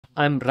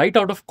I'm right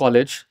out of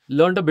college,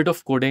 learned a bit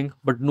of coding,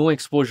 but no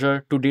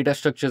exposure to data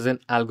structures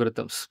and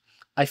algorithms.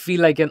 I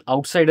feel like an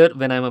outsider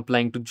when I'm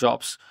applying to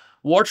jobs.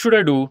 What should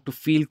I do to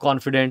feel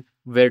confident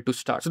where to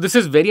start? So this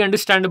is very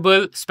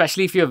understandable,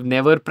 especially if you have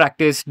never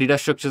practiced data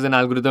structures and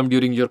algorithm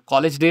during your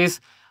college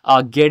days.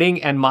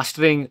 Getting and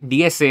mastering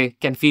DSA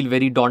can feel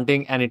very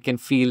daunting and it can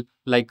feel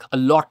like a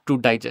lot to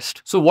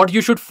digest. So what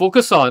you should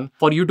focus on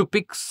for you to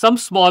pick some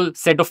small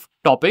set of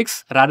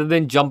topics rather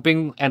than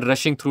jumping and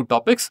rushing through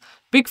topics,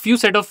 pick few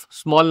set of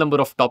small number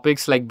of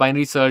topics like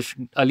binary search,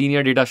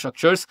 linear data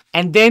structures,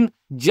 and then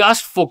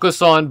just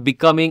focus on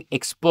becoming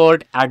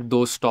expert at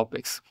those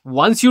topics.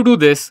 Once you do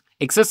this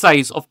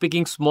exercise of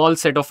picking small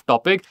set of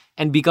topic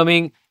and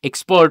becoming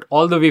expert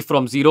all the way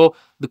from zero,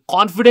 the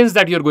confidence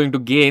that you're going to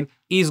gain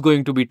is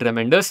going to be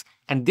tremendous.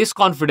 And this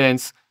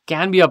confidence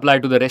can be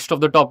applied to the rest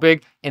of the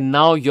topic. And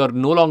now you're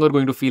no longer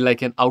going to feel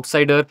like an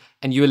outsider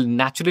and you will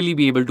naturally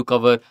be able to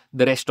cover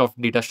the rest of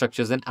data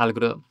structures and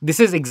algorithm. This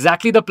is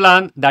exactly the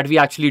plan that we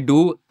actually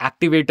do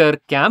Activator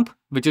Camp,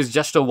 which is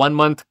just a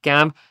 1-month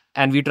camp.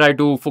 And we try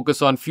to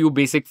focus on few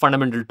basic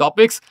fundamental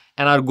topics.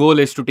 And our goal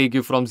is to take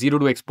you from zero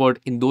to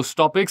expert in those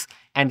topics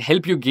and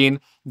help you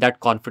gain that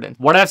confidence.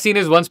 What I've seen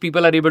is once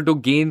people are able to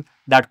gain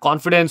that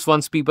confidence,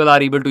 once people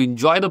are able to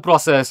enjoy the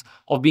process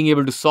of being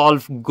able to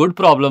solve good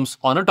problems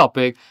on a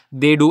topic,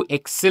 they do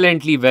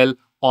excellently well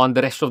on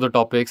the rest of the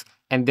topics.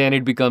 And then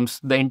it becomes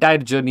the entire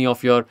journey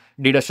of your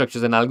data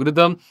structures and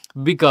algorithm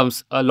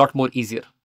becomes a lot more easier.